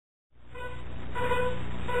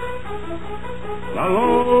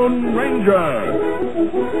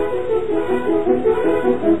Ranger.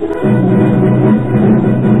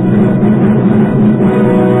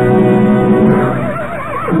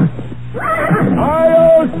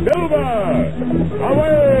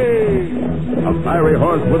 A fiery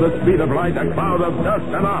horse with the speed of light, a cloud of dust,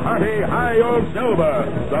 and a hearty Hi-Yo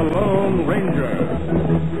Silver, the Lone Ranger.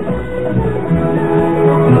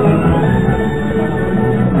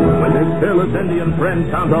 With his fearless Indian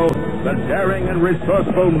friend Tonto, the daring and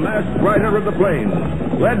resourceful masked rider of the plains,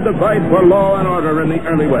 led the fight for law and order in the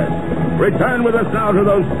early West. Return with us now to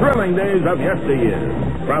those thrilling days of yesteryear.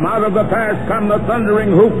 From out of the past come the thundering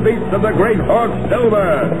hoofbeats of the great horse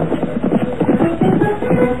Silver.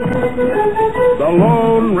 The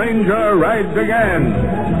Lone Ranger rides again.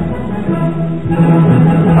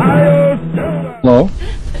 Hello.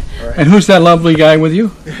 And who's that lovely guy with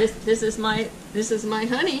you? This is my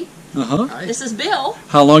honey. Uh-huh. This is Bill.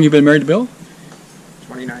 How long you been married to Bill?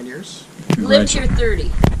 29 years. Lived here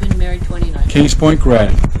 30. Been married 29. Kings Point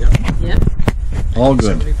grad. Yep. All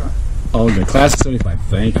good. 75. All good. Class of 75.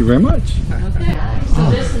 Thank you very much. Okay.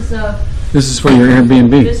 So This is for your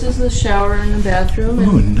Airbnb. this is the shower and the bathroom.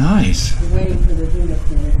 Oh, nice. We're waiting for the window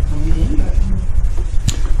cleaner to come in.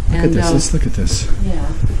 Look at this. Let's look at this.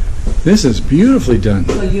 Yeah. This is beautifully done.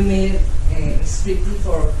 So you made it strictly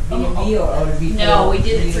for B&B or before? No, we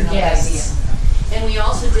did it for guests. And we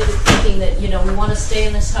also did it thinking that, we want to stay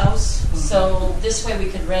in this house, so this way we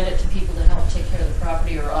could rent it to people to help take care of the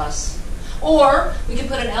property or us. Or we could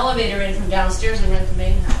put an elevator in from downstairs and rent the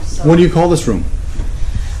main house. So, What do you call this room?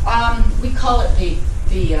 we call it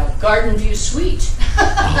the Garden View Suite.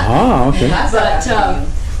 Ah, okay.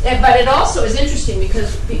 But it also is interesting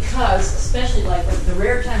because especially like the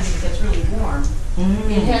rare times it gets really warm,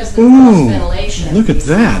 it has the cross ventilation. Look at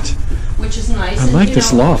that. Which is nice. I like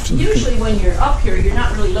this loft. Usually when you're up here, you're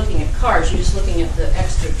not really looking at cars, you're just looking at the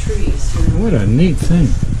extra trees. What a neat thing.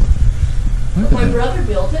 Look at My that. brother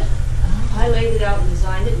built it. I laid it out and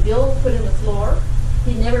designed it. Bill put in the floor.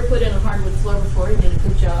 He never put in a hardwood floor before. He did a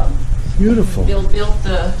good job. Beautiful. Bill built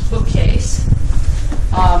the bookcase.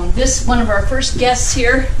 This one of our first guests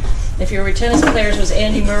here, if you were tennis players, was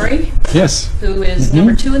Andy Murray, Yes. who is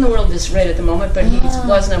number 2 in the world right at the moment, but he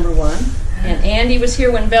was number 1. And Andy was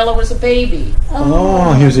here when Bella was a baby.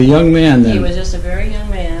 Oh, he was a young man then. He was just a very young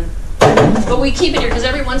man. But we keep it here because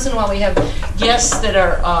every once in a while we have guests that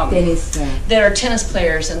are tennis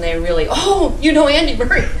players, and they really, Andy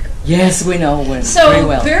Murray. Yes, we know very So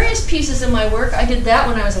well. various pieces of my work, I did that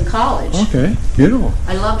when I was in college. Okay, beautiful.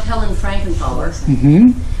 I loved Helen Frankenthaler.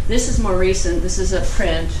 Mm-hmm. This is more recent. This is a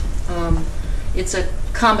print. It's a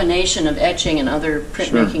combination of etching and other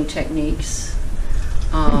printmaking techniques.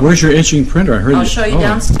 Where's your etching printer? I heard I'll show you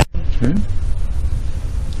downstairs. Okay.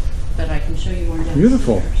 But I can show you more downstairs.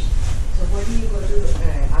 Beautiful. So where do you go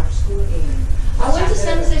to art school in? I went to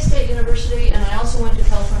San Jose State University, and I also went to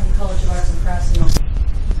California College of Arts and Crafts.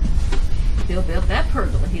 Bill built that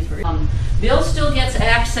pergola. He's very. Bill still gets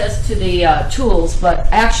access to the tools, but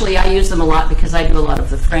actually I use them a lot because I do a lot of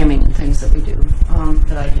the framing and things that we do.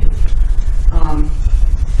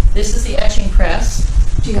 This is the etching press.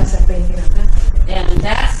 Do you guys have painting on that? And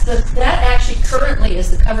that actually currently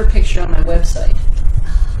is the cover picture on my website.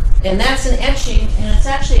 And that's an etching, and it's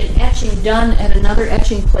actually an etching done at another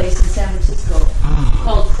etching place in San Francisco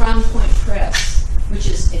called Crown Point Press, which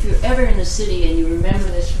is, if you're ever in the city and you remember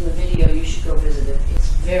this from the video, you should go visit it. It's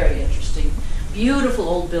very interesting. Beautiful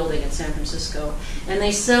old building in San Francisco. And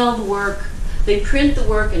they sell the work, they print the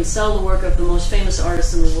work and sell the work of the most famous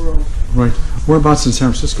artists in the world. Right. Whereabouts in San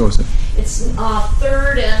Francisco is it? It's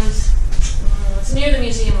 3rd and it's near the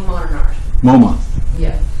Museum of Modern Art. MoMA.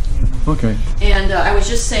 Yeah. Okay. And I was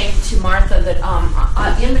just saying to Martha that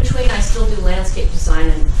in between I still do landscape design,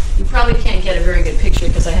 and you probably can't get a very good picture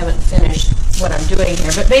because I haven't finished what I'm doing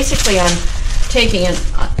here. But basically I'm taking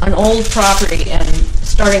an old property and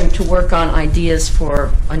starting to work on ideas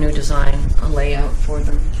for a new design, a layout for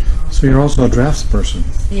them. So you're also a draftsperson.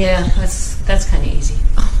 Yeah, that's kind of easy.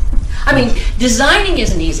 I mean, designing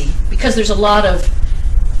isn't easy because there's a lot of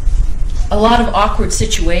awkward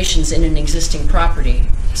situations in an existing property.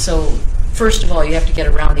 So first of all, you have to get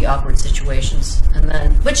around the awkward situations, and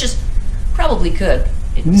then, which is probably good.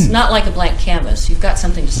 It's not like a blank canvas. You've got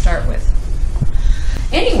something to start with.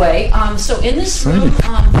 Anyway, so in this room,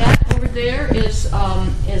 back over there is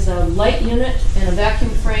a light unit and a vacuum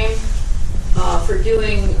frame for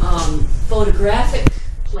doing photographic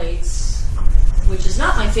plates, which is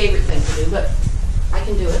not my favorite thing to do, but I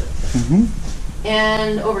can do it. Mm-hmm.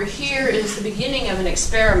 And over here is the beginning of an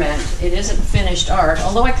experiment. It isn't finished art,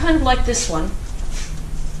 although I kind of like this one.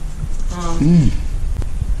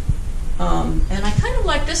 And I kind of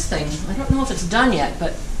like this thing. I don't know if it's done yet,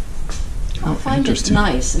 but I find it interesting.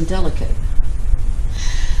 nice and delicate.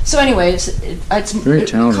 So anyways, it's Very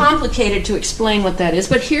talented. complicated to explain what that is,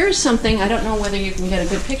 but here's something, I don't know whether you can get a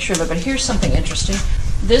good picture of it, but here's something interesting.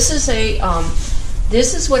 This is a,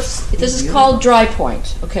 this is called dry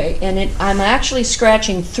point, okay? And I'm actually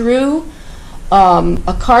scratching through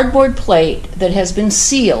a cardboard plate that has been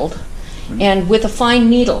sealed and with a fine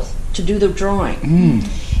needle to do the drawing.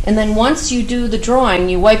 And then once you do the drawing,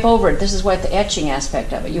 you wipe over it. This is what the etching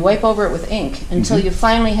aspect of it. You wipe over it with ink until you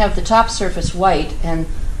finally have the top surface white and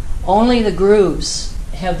only the grooves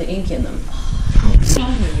have the ink in them.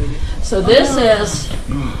 So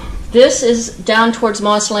this is down towards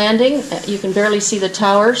Moss Landing. You can barely see the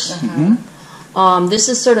towers. This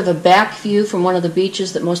is sort of a back view from one of the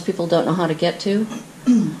beaches that most people don't know how to get to.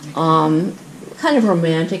 Kind of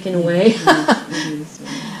romantic in a way.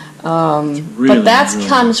 But that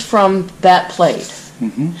comes from that plate.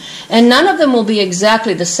 And none of them will be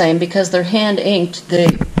exactly the same because they're hand inked.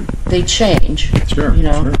 They change. Sure. You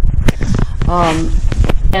know. Sure.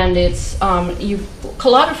 And it's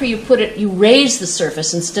calligraphy. You raise the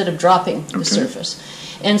surface instead of dropping the surface.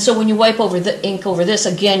 And so when you wipe over the ink over this,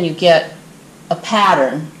 again you get a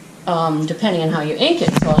pattern depending on how you ink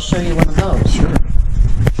it. So I'll show you one of those. Sure.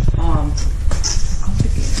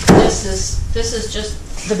 This is just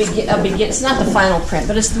the begin. It's not the final print,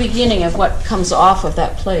 but it's the beginning of what comes off of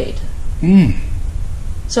that plate.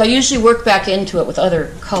 So I usually work back into it with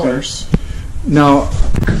other colors. Now,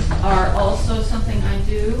 Are also something I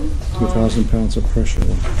do. 2,000 pounds of pressure.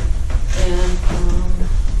 And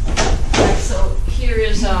so here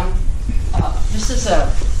is this is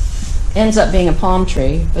ends up being a palm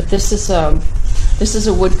tree, but this is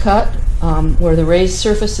a woodcut where the raised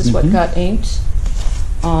surface is what got inked.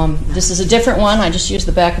 This is a different one. I just used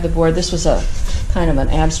the back of the board. This was a kind of an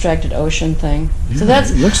abstracted ocean thing. Yeah, So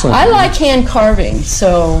that's. it looks like I it. like hand carving,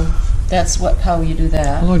 so that's how you do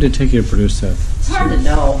that. How long did it take you to produce that? It's hard to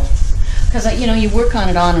know because you work on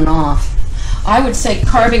it on and off. I would say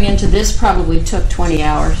carving into this probably took 20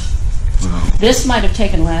 hours. Wow. This might have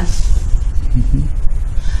taken less.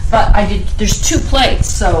 But there's 2 plates,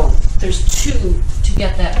 so there's 2 to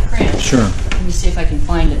get that print. Sure. Let me see if I can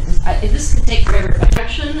find it. This could take forever.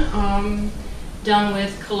 Section done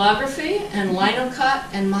with calligraphy and lino cut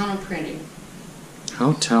and monoprinting.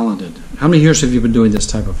 How talented. How many years have you been doing this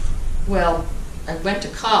type of? Well, I went to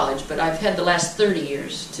college, but I've had the last 30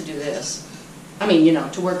 years to do this. I mean,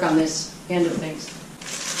 to work on this end of things.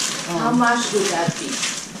 How much would that be?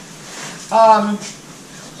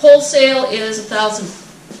 Wholesale is 1,000.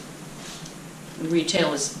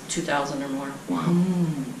 Retail is 2,000 or more. Wow.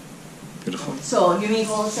 Beautiful. So you mean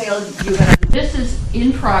wholesale? This is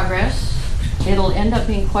in progress. It'll end up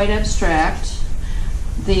being quite abstract.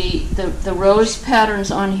 The rose patterns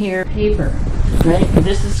on here, paper, right?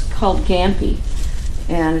 This is called Gampi,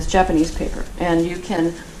 and it's Japanese paper. And you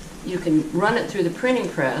can run it through the printing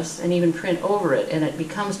press and even print over it, and it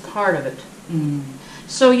becomes part of it.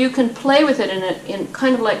 So you can play with it in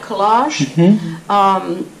kind of like collage.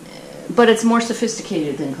 But it's more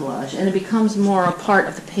sophisticated than collage, and it becomes more a part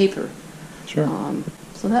of the paper. Sure.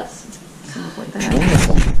 So that's kind of what that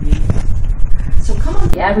is. So come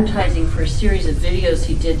on, advertising for a series of videos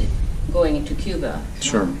he did going into Cuba.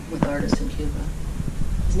 Sure. With artists in Cuba.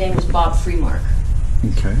 His name was Bob Freemark.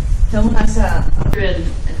 Okay. Film as a. At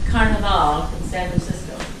Carnival in San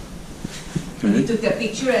Francisco. You took the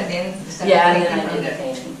picture and then started Yeah, painting and then I from did the there.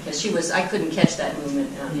 painting because I couldn't catch that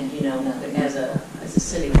movement, as a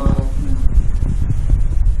city model.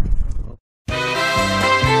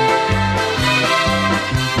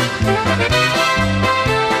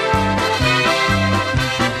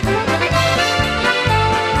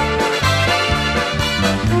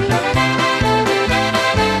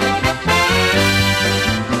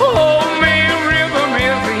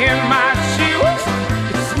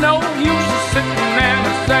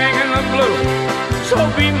 So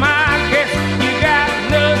be my guest, you got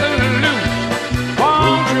nothing to lose.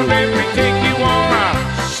 Won't you let me take you on a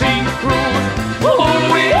sea cruise?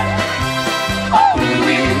 Ooh, wee,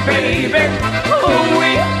 baby. Ooh,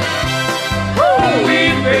 wee,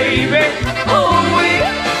 baby. Ooh,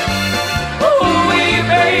 wee,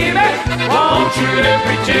 baby. Won't you let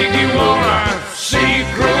me take you on a sea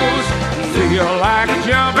cruise? Do you like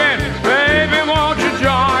jumping? Baby, won't you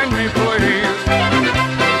join me, please?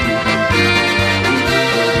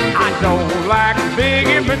 Don't like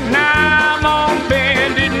begging, but now I'm on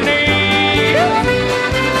bended knee.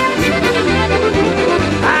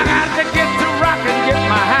 I got to get to rockin', get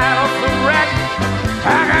my hat off the rack. I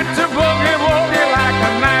got to boogie woogie like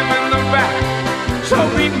a knife in the back. So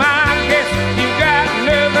be my guest.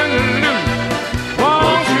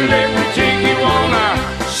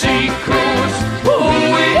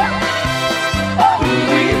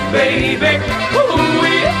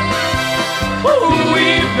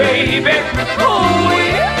 ooh-wee, baby,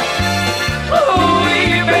 ooh-wee,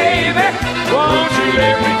 ooh-wee, baby. Won't you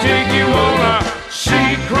let me take you on a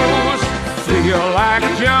sea cruise? Feel like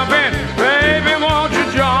jumping, baby, won't you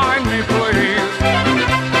join me, please?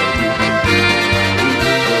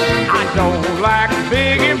 I don't like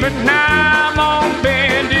begging, but now I'm on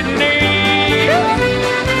bended knee.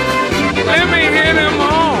 Let me hit him on.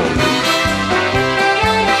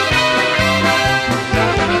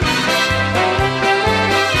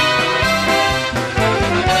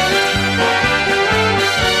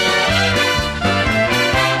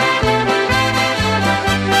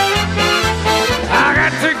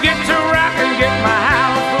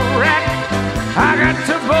 I got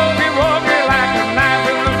to boogie-woogie like a knife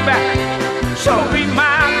in the back. So be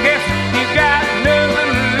my guest, you got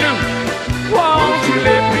nothing to lose. Won't you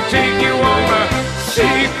let me take you on a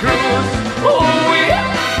sea cruise? Ooh-wee,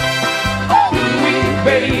 ooh-wee,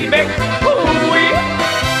 baby, ooh-wee,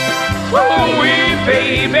 ooh-wee,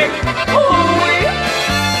 baby, ooh-wee,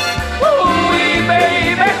 ooh-wee,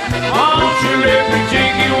 baby. Won't you let me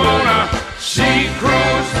take you on a sea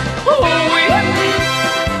cruise? Ooh-wee,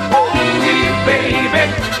 baby,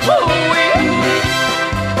 ooh-wee,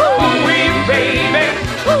 ooh-wee, baby,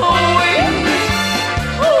 ooh-wee,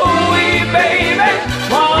 ooh-wee, baby.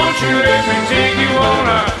 Won't you let me take you on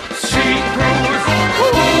a sea cruise?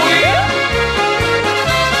 Ooh-wee.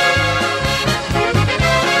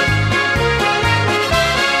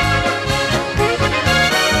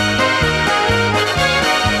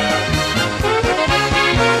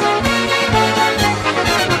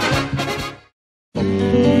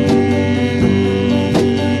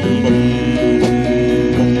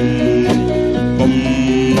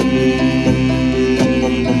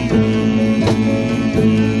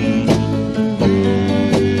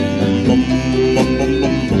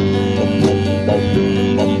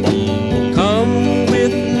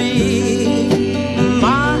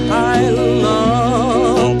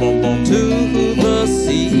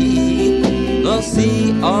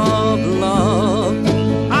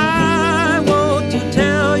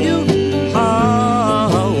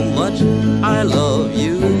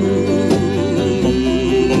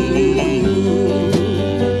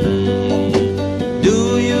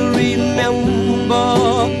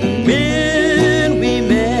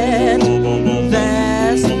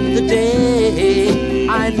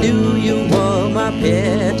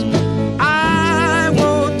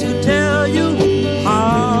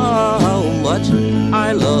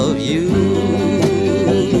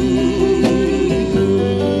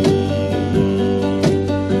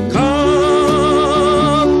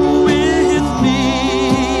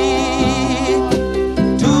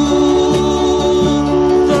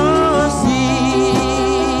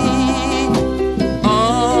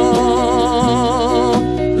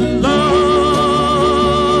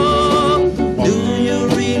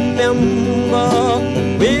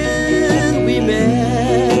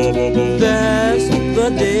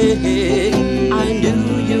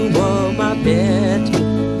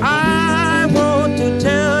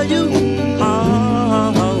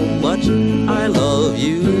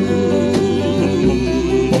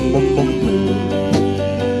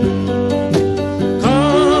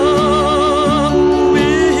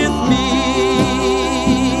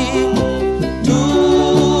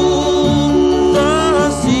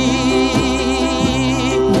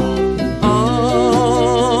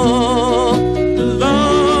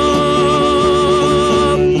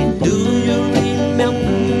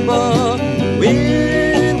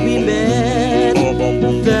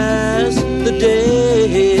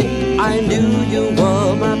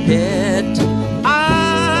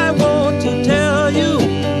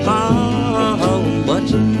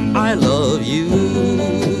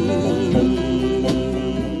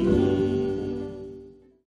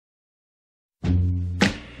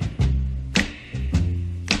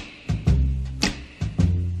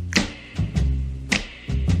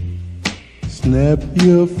 Snap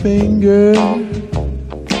your finger,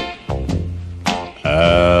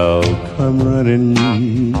 I'll come running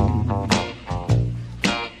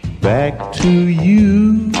back to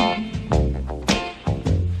you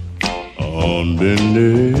on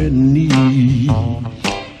bended knee.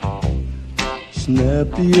 Snap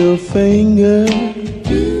your finger,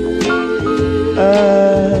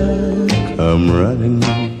 I'll come running.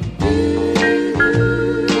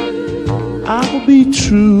 I'll be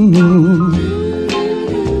true.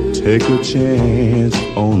 Take a chance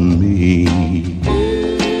on me.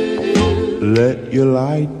 Let your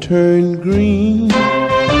light turn green.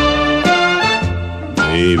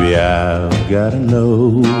 Baby, I've gotta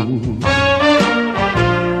know.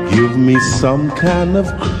 Give me some kind of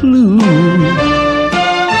clue.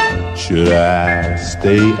 Should I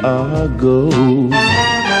stay or go?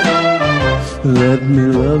 Let me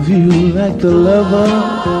love you like the lover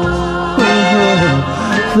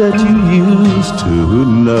that you used to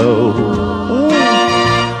know.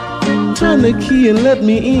 Turn the key and let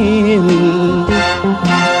me in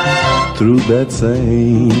through that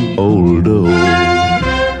same old door.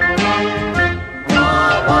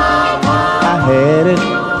 I had it,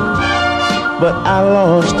 but I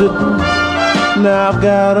lost it. Now I've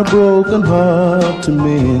got a broken heart to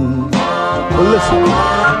mend. Well, listen,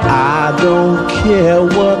 I don't care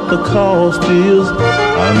what the cost is.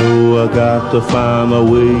 I know I got to find a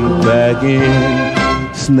way back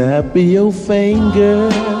in. Snap your finger,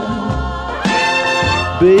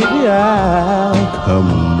 baby, I'll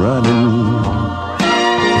come running.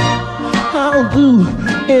 I'll do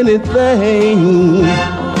anything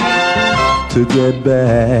to get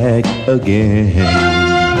back again.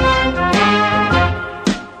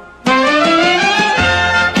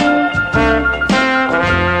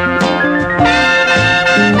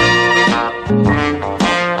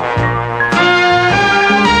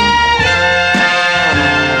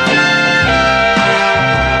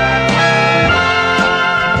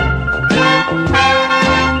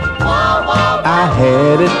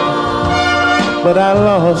 But I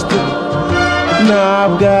lost it. Now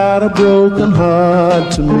I've got a broken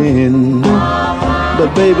heart to mend.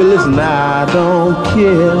 But baby, listen, I don't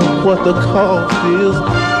care what the cost is.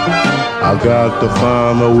 I've got to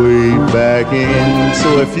find a way back in.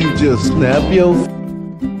 So if you just snap your